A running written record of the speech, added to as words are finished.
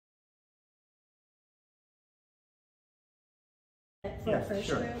For a first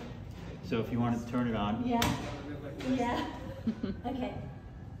group? So if you want to turn it on. Yeah. Yeah. Okay.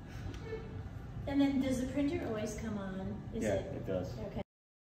 And then does the printer always come on? It does. Okay.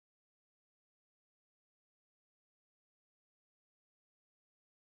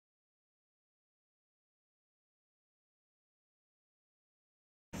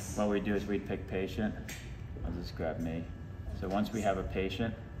 What we do is we pick patient. I'll just grab me. So once we have a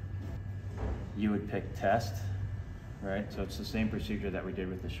patient, you would pick test, right? So it's the same procedure that we did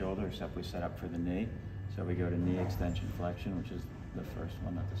with the shoulder, except we set up for the knee. So we go to knee extension flexion, which is the first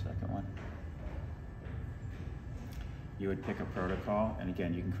one, not the second one. You would pick a protocol, and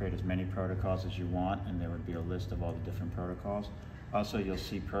again, you can create as many protocols as you want, and there would be a list of all the different protocols. Also, you'll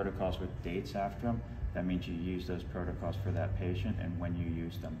see protocols with dates after them. That means you use those protocols for that patient and when you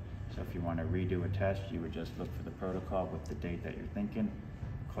use them. So if you want to redo a test, you would just look for the protocol with the date that you're thinking,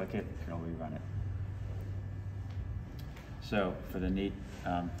 click it, it'll rerun it. So for the knee,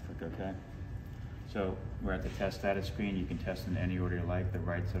 click OK. So we're at the test status screen. You can test in any order you like, the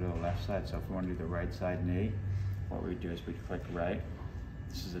right side or the left side. So if we want to do the right side knee, what we would do is we'd click right.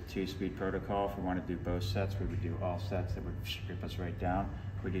 This is a 2-speed protocol. If we want to do both sets, we would do all sets. That would strip us right down.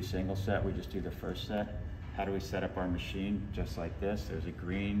 If we do single set, we just do the first set. How do we set up our machine? Just like this. There's a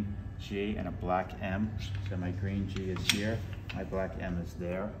green G and a black M. So my green G is here. My black M is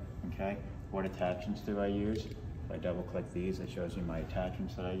there. Okay. What attachments do I use? If I double click these, it shows you my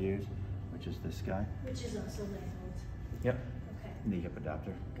attachments that I use, which is this guy. Which is also labeled. Yep. Okay. The hip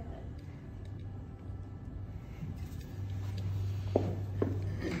adapter. Got it.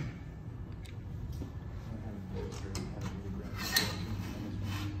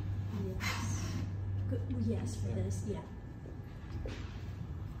 Yes, for this, yeah.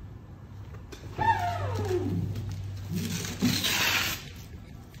 I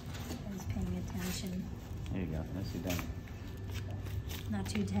was paying attention. There you go. Nicely done. Not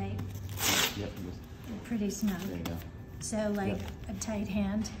too tight. Yep. Pretty snug. There you go. So like a tight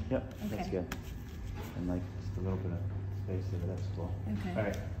hand? Yep, okay. That's good. And like just a little bit of space there, that's cool. Okay. All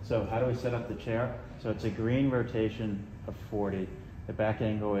right, so how do we set up the chair? So it's a green rotation of 40. The back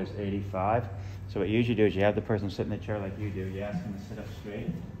angle is 85. So what you usually do is you have the person sit in the chair like you do. You ask them to sit up straight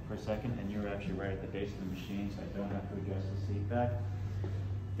for a second, and you're actually right at the base of the machine, so I don't have to adjust the seat back.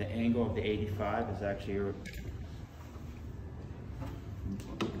 The angle of the 85 is actually your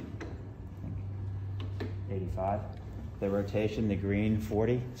 85. The rotation, the green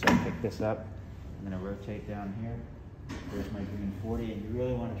 40. So I pick this up. I'm going to rotate down here. There's my green 40, and you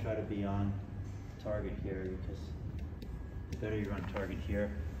really want to try to be on target here, because the better you're on target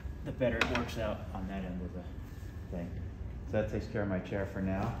here, the better it works out on that end of the thing. So that takes care of my chair for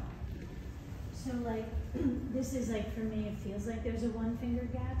now. So like, this is like, for me, it feels like there's a 1-finger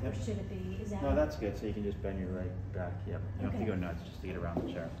gap, Yep. or should it be, is that? No, that's good. So you can just bend your right back. Yep. You don't have to Okay. go nuts just to get around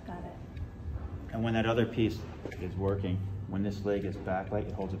the chair. Got it. And when that other piece is working, when this leg is back, like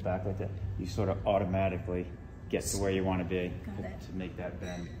it holds it back like that, you sort of automatically get to where you want to be to make that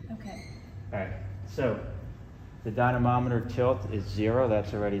bend. Okay. All right. So the dynamometer tilt is 0.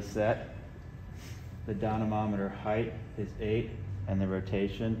 That's already set. The dynamometer height is 8, and the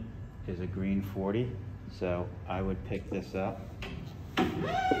rotation is a green 40. So I would pick this up.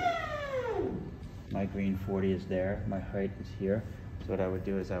 My green 40 is there. My height is here. So what I would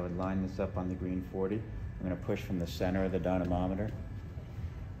do is I would line this up on the green 40. I'm going to push from the center of the dynamometer.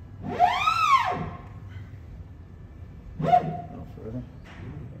 A little further. There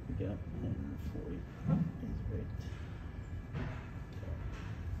we go. And 40 is right.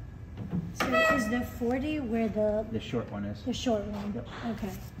 So is the 40 where The short one is. the short one? Yep. Okay.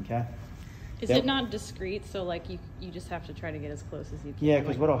 Okay. Is it not discrete, so like you just have to try to get as close as you can? Yeah,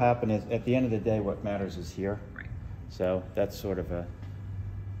 because what'll happen is at the end of the day, what matters is here. Right. So that's sort of a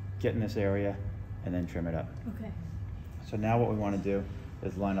get in this area and then trim it up. Okay. So now what we want to do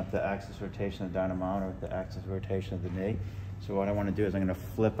is line up the axis rotation of the dynamometer with the axis rotation of the knee. So what I want to do is I'm going to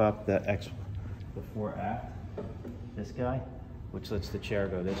flip up the 4-act, this guy, which lets the chair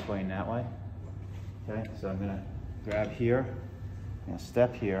go this way and that way. Okay, so I'm going to grab here, I'm going to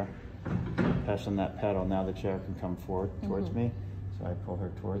step here, press on that pedal. Now the chair can come forward towards me. So I pull her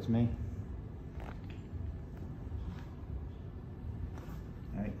towards me.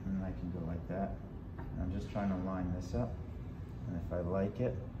 All right, and then I can go like that. And I'm just trying to line this up. And if I like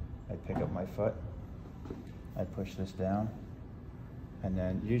it, I pick up my foot. I push this down. And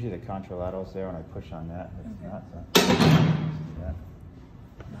then usually the contralateral's there and I push on that, but it's not. So that.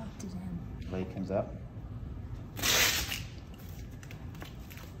 Locked it in. Blade comes up.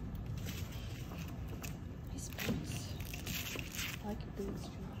 Nice boots. I like your boots.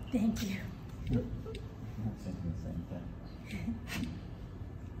 Thank you. I'm thinking the same thing.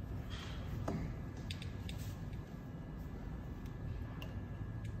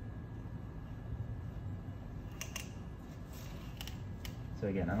 So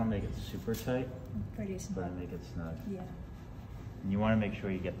again, I don't make it super tight, Pretty but small. I make it snug. Yeah. And you want to make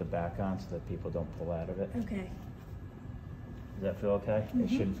sure you get the back on so that people don't pull out of it. Okay. Does that feel okay? It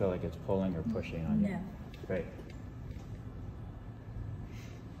shouldn't feel like it's pulling or pushing on you. No. Great.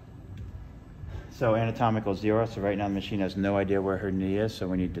 So anatomical 0, so right now the machine has no idea where her knee is, so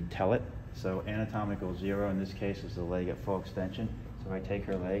we need to tell it. So anatomical 0 in this case is the leg at full extension. So if I take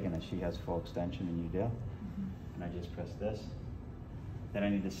her leg and then she has full extension and you do, and I just press this, then I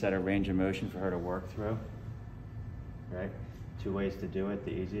need to set a range of motion for her to work through, right? 2 ways to do it.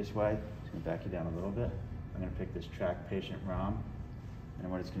 The easiest way, it's gonna back you down a little bit. I'm gonna pick this track patient ROM, and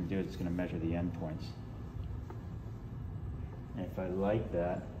what it's gonna do is it's gonna measure the endpoints. And if I like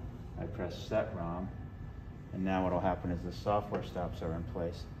that, I press set ROM, and now what'll happen is the software stops are in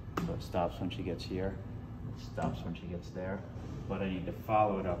place. So it stops when she gets here, it stops when she gets there, but I need to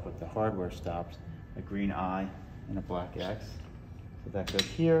follow it up with the hardware stops, a green I and a black X. So that goes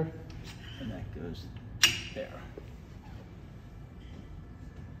here, and that goes there.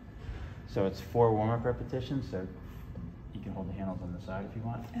 So it's 4 warm-up repetitions, so you can hold the handles on the side if you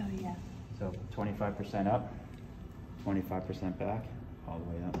want. Oh, yeah. So 25% up, 25% back, all the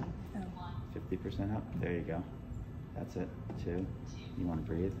way up. Oh. 50% up, there you go. That's it, 2. You want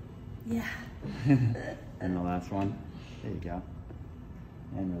to breathe? Yeah. And the last one, there you go.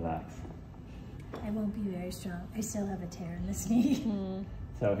 And relax. I won't be very strong. I still have a tear in this knee.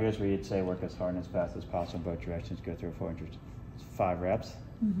 So here's where you'd say work as hard and as fast as possible in both directions, go through 400. It's 5 reps.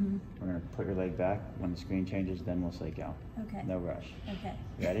 We're gonna put your leg back. When the screen changes, then we'll say go. Okay. No rush. Okay.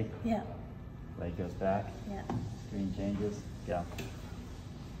 Ready? Yeah. Leg goes back. Yeah. Screen changes. Go.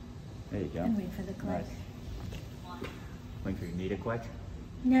 There you go. And wait for the click. Nice. Wait for your knee to click.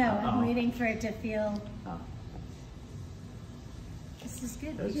 No, I'm waiting for it to feel. Oh. This is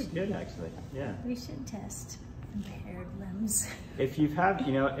good. Those are good, actually. Yeah. We should test impaired limbs. If you've had,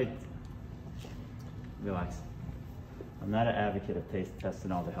 you know, it. Relax. I'm not an advocate of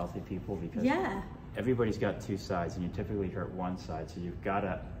testing all the healthy people because everybody's got 2 sides, and you typically hurt one side, so you've got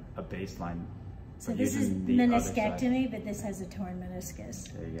a baseline. So this is meniscectomy, but this has a torn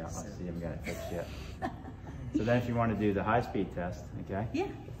meniscus. There you go. I'll see. I haven't got it fixed yet. So then if you want to do the high-speed test, okay? Yeah.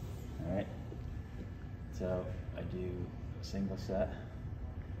 All right. So I do a single set.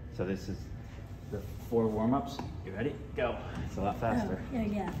 So this is the 4 warm-ups. You ready? Go. It's a lot faster. Oh,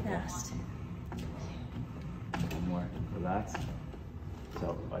 yeah, fast. One more. Relax.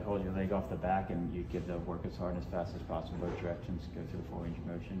 So I hold your leg off the back and you give the work as hard and as fast as possible both directions. Go through 4 range of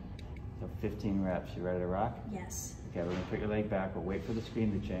motion. So 15 reps. You ready to rock? Yes. Okay, we're gonna put your leg back. We'll wait for the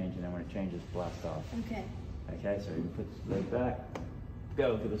screen to change, and then when it changes, blast off. Okay. Okay, so you can put the leg back.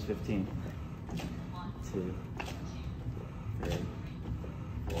 Go. Give us 15. 2, 3,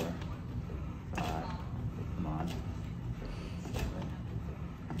 4, 5. Come on. 7,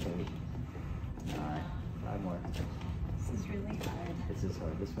 8, 9. 5 more. This is really hard. This is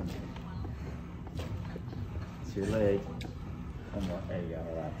hard. This one. It's your leg. One more. There you go.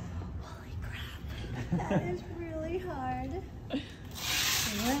 Relax. Holy crap. That is really hard.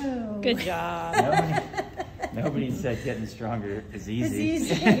 Whoa. Good job. Nobody said getting stronger is easy.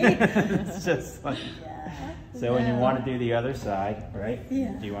 It's easy. It's just like. Yeah. So when you want to do the other side, right?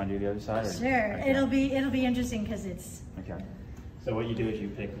 Yeah. Do you want to do the other side? Or Sure. okay. It'll be interesting because it's. Okay. So what you do is you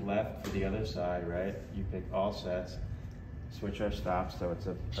pick left for the other side, right? You pick all sets. Switch our stops, so it's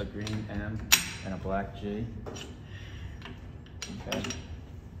a green M and a black G. Okay.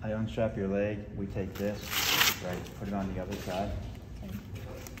 I unstrap your leg. We take this, right? Put it on the other side. Okay.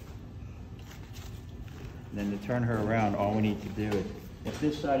 Then to turn her around, all we need to do is, if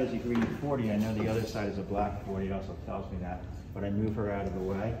this side is a green 40, I know the other side is a black 40, it also tells me that. But I move her out of the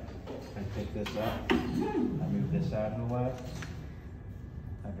way. I pick this up. I move this out of the way.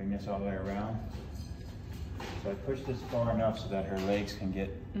 I bring this all the way around. So I push this far enough so that her legs can get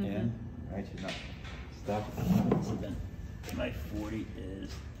in, right? She's not stuck. So then my 40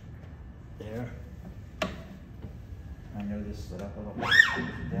 is there. I know this split up a little bit, push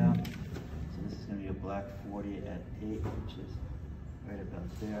it down. So this is going to be a black 40 at 8, which is right about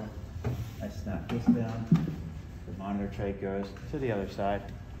there. I snap this down. The monitor tray goes to the other side.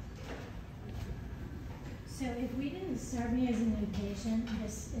 So if we didn't start me as a new patient,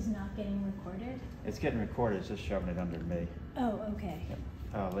 this is not getting recorded? It's getting recorded, it's just shoving it under me. Oh, okay. Yep.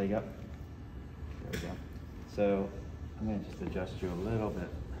 Oh, leg up. There we go. So I'm going to just adjust you a little bit.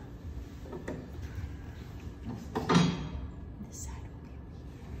 This side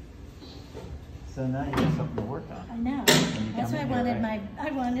will be. So now you have something to work on. I know. That's why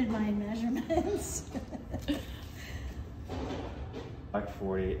I wanted my measurements. Like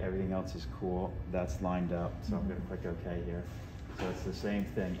 40, everything else is cool. That's lined up, so I'm going to click OK here. So it's the same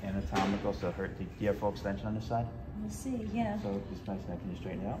thing, anatomical. So do you have full extension on this side? We'll see, yeah. So just nice now, can you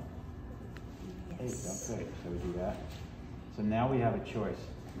straighten it out? Yes. There you go, great. So we do that. So now we have a choice.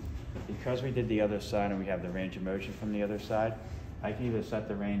 Because we did the other side and we have the range of motion from the other side, I can either set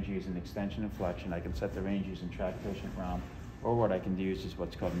the range using extension and flexion, I can set the range using track patient ROM, or what I can use is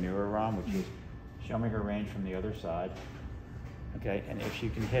what's called mirror ROM, which is show me her range from the other side, okay, and if she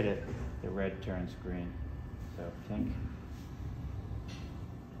can hit it, the red turns green. So think,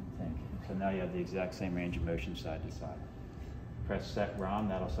 and think. So now you have the exact same range of motion side to side. Press set ROM,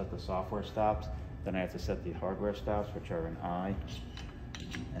 that'll set the software stops. Then I have to set the hardware stops, which are an I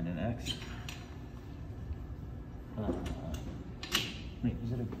and an X. Wait,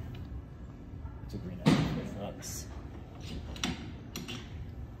 is it a? It's a green X.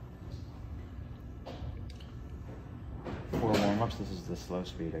 4 warm-ups. This is the slow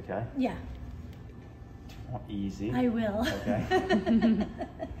speed, okay? Yeah. Easy. I will. Okay.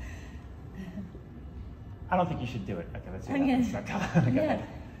 I don't think you should do it. Okay, let's see. Yeah,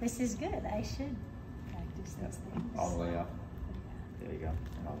 this is good. I should practice those things. All the way up. There you go.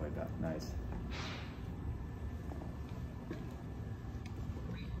 And all the way back. Nice.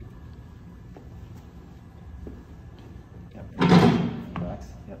 Yep. Relax.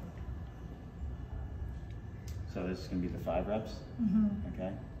 Yep. So this is going to be the 5 reps.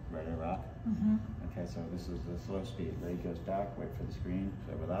 Okay. Ready to rock. Okay, so this is the slow speed. Leg goes back, wait for the screen,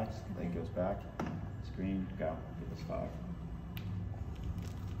 so relax. Leg goes back, screen, go. Give us 5.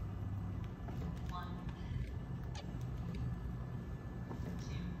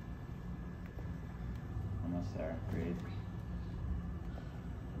 Almost there. Breathe.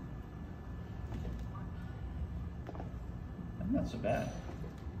 Not so bad.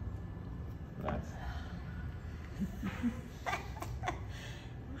 Relax.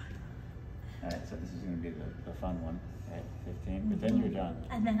 Alright, so this is going to be the fun one at 15, but then you're done.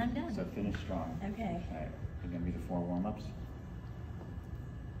 And then I'm done. So finish strong. Okay. Alright, you're going to be the 4 warm-ups.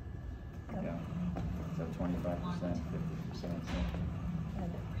 Yeah. So 25%, 50%.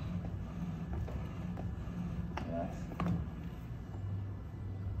 Relax.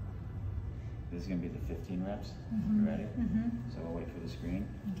 This is going to be the 15 reps. You ready? So we'll wait for the screen.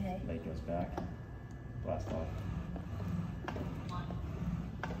 Okay. Leg goes back. Blast off.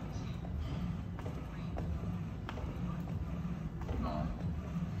 Come on.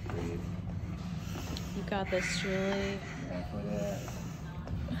 Breathe. You got this, Julie. Back with it.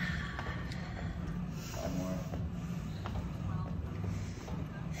 5 more.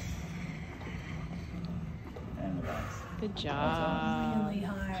 And relax. Good job. Really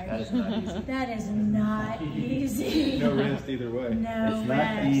hard. That is not easy. That is not easy. No rest either way. No It's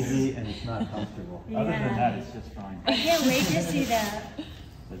rest. not easy and it's not comfortable. Other than Yeah. that, it's just fine. I can't wait to see that.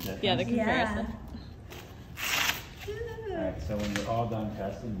 The difference. Yeah, the comparison. Alright, so when you're all done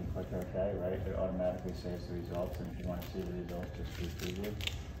testing, you click OK, right? It automatically saves the results, and if you want to see the results, just do preview.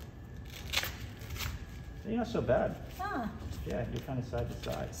 So you're not so bad. Ah, Yeah, you're kind of side to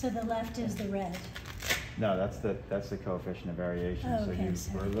side. so the left is the red. No, that's the coefficient of variation. Oh, So okay, you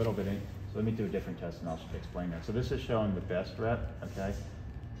so- were a little bit in. So let me do a different test and I'll explain that. So this is showing the best rep, okay?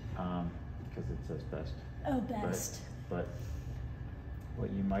 Because it says best. Oh, best. But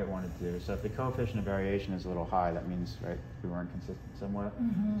what you might want to do, so if the coefficient of variation is a little high, that means, right, we weren't consistent somewhat.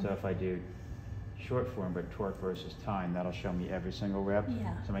 So if I do short form, but torque versus time, that'll show me every single rep.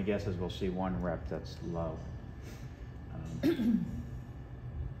 Yeah. So my guess is we'll see 1 rep that's low.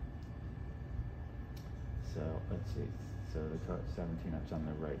 So let's see, so the 17 up's on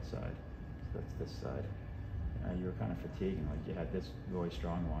the right side, so that's this side. You were kind of fatiguing, like you had this really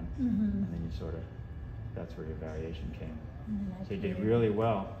strong one, and then you sort of, that's where your variation came. So you did really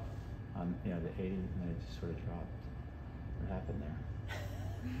well on, you know, the 80, and then it just sort of dropped. What happened there?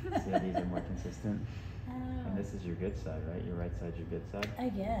 See how these are more consistent? And this is your good side, right? Your right side's your good side? I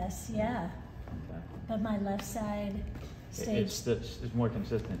guess, yeah. Okay. But my left side stayed It's more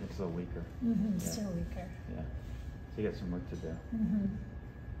consistent, it's a little weaker. Yeah. still weaker. Yeah. So you got some work to do. And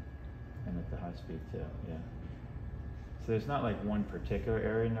at the high speed too, yeah. So there's not like one particular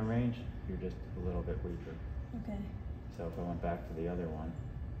area in the range, you're just a little bit weaker. Okay. So if I went back to the other one,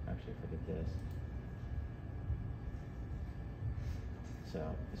 actually if I did this.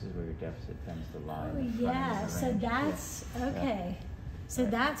 So this is where your deficit tends to lie. Oh, in the front end yeah, of the so range. that's, Yeah. okay. So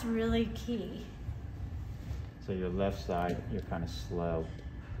Right. that's really key. So your left side, you're kind of slow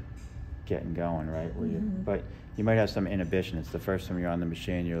getting going, right? Where you, but you might have some inhibition. It's the first time you're on the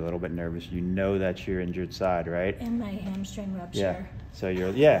machine, you're a little bit nervous. You know that's your injured side, right? And my hamstring rupture. Yeah. So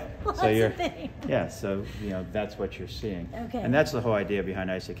you're, Well, so you're, that's the thing. yeah, so, you know, that's what you're seeing. Okay. And that's the whole idea behind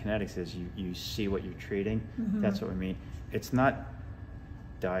isokinetics is you see what you're treating. That's what we mean. It's not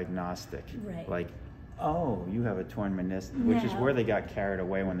diagnostic. Right. Like, oh, you have a torn meniscus, which is No. where they got carried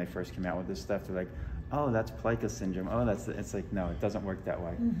away when they first came out with this stuff. They're like, oh, that's plica syndrome. Oh, that's, it's like, no, it doesn't work that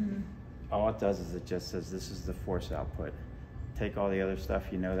way. All it does is it just says this is the force output. Take all the other stuff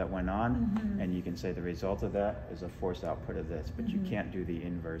you know that went on, and you can say the result of that is a force output of this, but you can't do the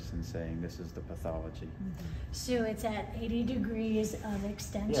inverse in saying this is the pathology. So it's at 80 degrees of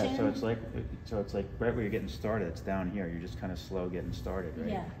extension? Yeah, so it's like right where you're getting started, it's down here. You're just kind of slow getting started,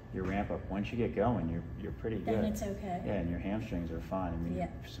 right? Yeah. Your ramp up, once you get going, you're pretty good. Then it's okay. Yeah, and your hamstrings are fine. I mean, Yeah.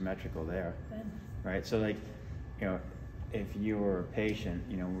 you're symmetrical there, Good. right? So like, you know, if you were a patient,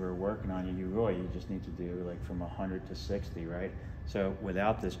 you know, we were working on you, you just need to do like from 100 to 60, right? So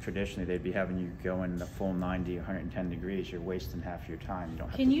without this, traditionally they'd be having you go in the full 90, 110 degrees. You're wasting half your time. You don't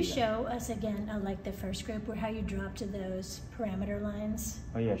have Can to you do that. show us again, like the first group, where how you drop to those parameter lines?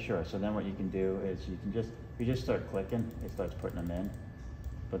 Oh yeah, sure. So then what you can do is you just start clicking, it starts putting them in.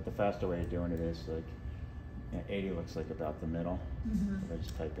 But the faster way of doing it is like, you know, 80 looks like about the middle. If I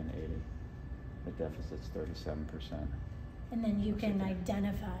just type in 80, the deficit's 37%. And then you can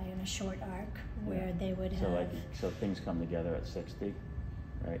identify in a short arc where they would So have. like, so things come together at 60,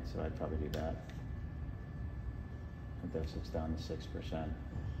 right? So I'd probably do that. The deficit's down to 6%.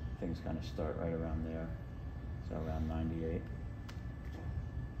 Things kind of start right around there. So around 98.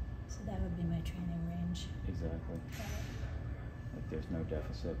 So that would be my training range. Exactly. Got it. Like there's no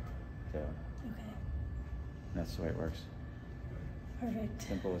deficit there. Okay. That's the way it works. Perfect.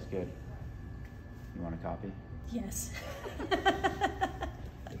 Simple is good. You want a copy? Yes.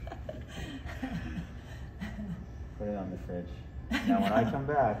 Put it on the fridge. Now when I come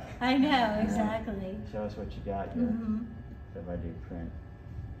back, I know, exactly. show us what you got here. So if I do print,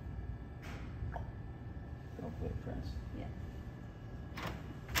 hopefully it prints. Yeah.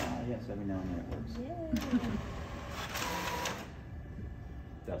 Yes, every now and then it works. Yay.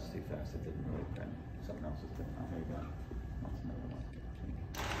 That's too fast, it didn't really print. Something else is different. Oh, there you go. That's another one.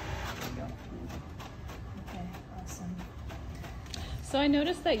 There you go. Okay, awesome. So I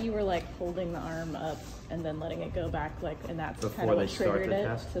noticed that you were like holding the arm up and then letting it go back, like, and that's kind Before of they what start triggered the it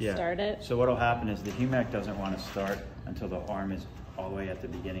test? to Yeah. start it. So what'll happen is the HUMAC doesn't want to start until the arm is all the way at the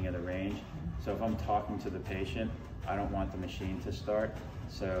beginning of the range. So if I'm talking to the patient, I don't want the machine to start.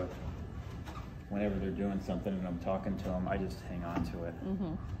 So whenever they're doing something and I'm talking to them, I just hang on to it,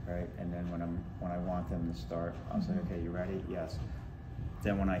 right? And then when I want them to start, I'll say, okay, you ready? Yes.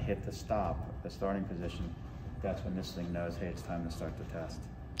 Then when I hit the stop, the starting position, that's when this thing knows, hey, it's time to start the test.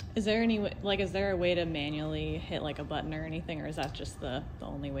 Is there any way, like, is there a way to manually hit like a button or anything, or is that just the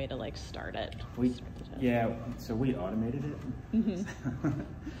only way to like start it? Start the test? Yeah, so we automated it.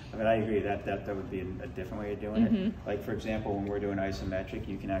 I mean, I agree that would be a different way of doing it. Like for example, when we're doing isometric,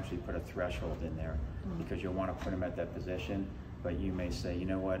 you can actually put a threshold in there because you'll want to put them at that position, but you may say, you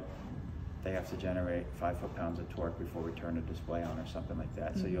know what, they have to generate 5 foot-pounds of torque before we turn the display on or something like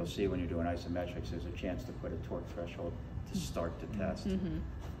that. So you'll see when you're doing isometrics, there's a chance to put a torque threshold to start the test.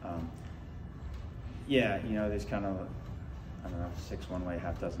 Yeah, you know, there's kind of, I don't know, 6 one way,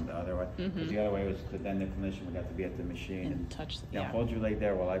 half dozen the other way. Because the other way was that then the clinician would have to be at the machine And touch the, you know, hold your leg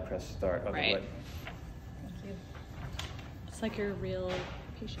there while I press start. Right. Thank you. It's like you're a real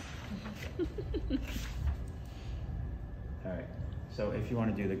patient. All right. So if you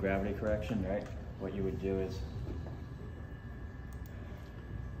want to do the gravity correction, right, what you would do is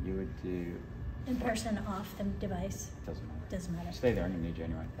you would do. In person, off the device. Doesn't matter. Doesn't matter. Stay there underneath you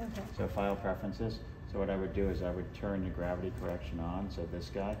anyway. Okay. So file preferences. So what I would do is I would turn the gravity correction on. So this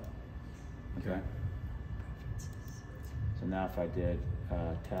guy. Okay. So now if I did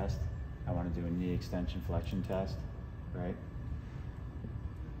test, I want to do a knee extension flexion test, right?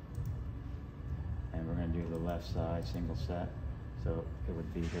 And we're going to do the left side single set. So it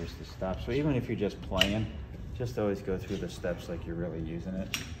would be, here's the stop. So even if you're just playing, just always go through the steps like you're really using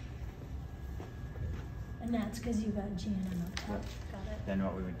it. And that's because you got GNM up top. Got it. Then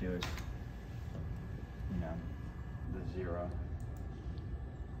what we would do is, you know, the 0.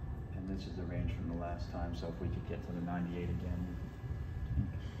 And this is the range from the last time. So if we could get to the 98 again,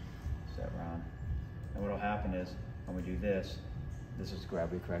 set round. And what will happen is when we do this, this is the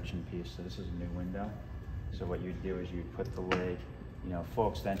gravity correction piece. So this is a new window. So what you'd do is you'd put the leg, you know, full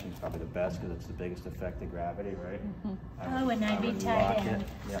extension is probably the best because it's the biggest effect of gravity, right? Oh, and I'd be tied in.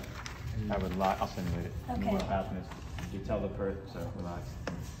 Yep. I would lock, I'll simulate it. And Okay. what will happen is you tell the person, so relax.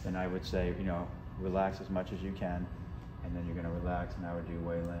 Then I would say, you know, relax as much as you can, and then you're gonna relax, and I would do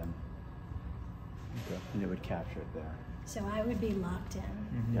weigh limb. Okay. And it would capture it there. So I would be locked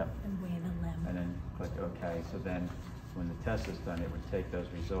in Yep. and weigh the limb. And then click OK. So then when the test is done, it would take those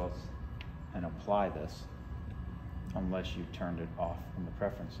results and apply this. Unless you turned it off in the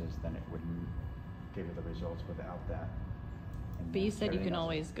preferences, then it wouldn't give you the results without that. And But you then said you everything can else-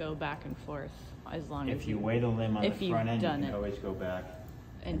 always go back and forth as long as If you weigh the limb on the if you've front end, you done can it. always go back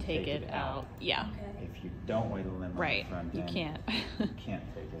and take it out. Yeah. Okay. If you don't weigh the limb Right. on the front You end, can't. you can't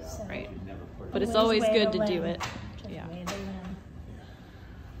take it out. So- Right. You'd never put it But it's in. always weigh good the to do limb. it. Just Yeah. weigh the limb.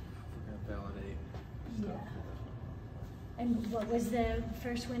 We're gonna validate Yeah. stuff. And what was the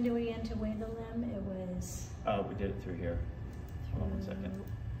first window again to weigh the limb? It was Oh, we did it through here. Hold on one second. through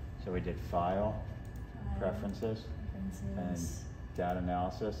So we did file, File, preferences, and preferences. data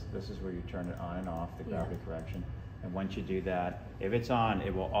analysis. This is where you turn it on and off, the Yeah. gravity correction. And once you do that, if it's on,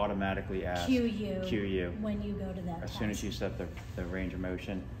 it will automatically ask Cue you cue you. when you go to that As soon as task. you set the range of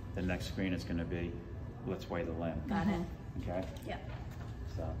motion, the next screen is going to be, let's weigh the limb. Got it. Okay? Yeah.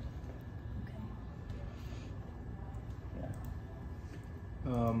 So, Okay.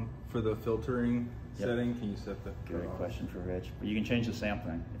 yeah. For the filtering Yep. setting, can you set the Good cutoff? question for Rich. But you can change the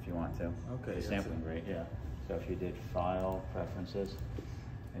sampling if you want to. Okay, The yes. sampling rate, yeah. So if you did file, preferences,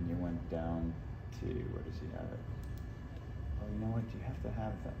 and you went down to, where does he have it? Oh, you know what, you have to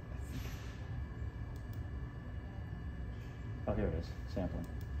have that, I think. Oh, here it is, sampling.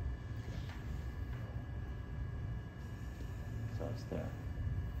 So it's there.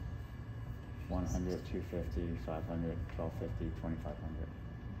 100, 250, 500, 1250, 2500.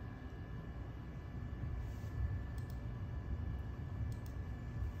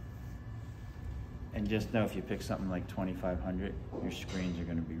 And just know if you pick something like 2500, your screens are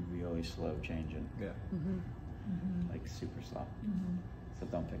going to be really slow changing, Yeah. like super slow. Mhm. So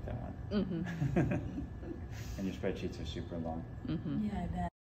don't pick that one. Mm-hmm. And your spreadsheets are super long. Mm-hmm. Yeah, I bet.